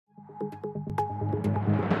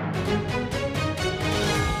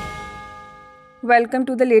Welcome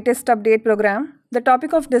to the latest update program. The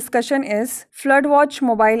topic of discussion is FloodWatch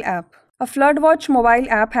mobile app. A FloodWatch mobile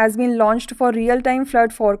app has been launched for real-time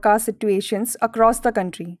flood forecast situations across the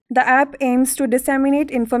country. The app aims to disseminate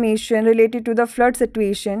information related to the flood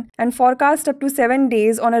situation and forecast up to 7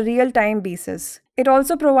 days on a real-time basis. It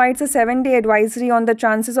also provides a 7-day advisory on the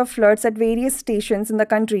chances of floods at various stations in the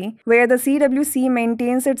country where the CWC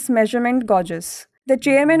maintains its measurement gauges. The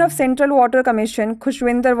chairman of Central Water Commission,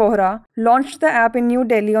 Khushwinder Vohra, launched the app in New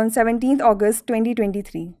Delhi on 17 August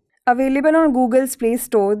 2023. Available on Google's Play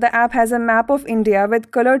Store, the app has a map of India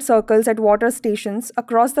with colored circles at water stations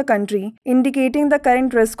across the country, indicating the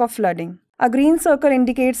current risk of flooding. A green circle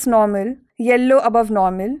indicates normal, yellow above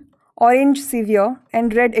normal, orange severe,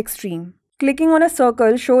 and red extreme. Clicking on a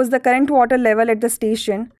circle shows the current water level at the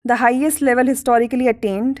station, the highest level historically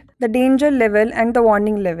attained, the danger level, and the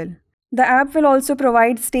warning level. The app will also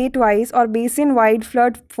provide state-wise or basin-wide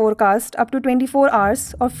flood forecast up to 24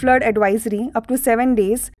 hours or flood advisory up to 7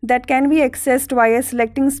 days that can be accessed via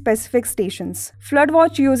selecting specific stations.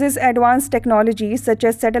 FloodWatch uses advanced technologies such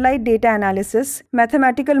as satellite data analysis,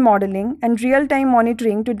 mathematical modeling, and real-time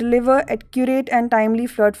monitoring to deliver accurate and timely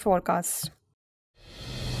flood forecasts.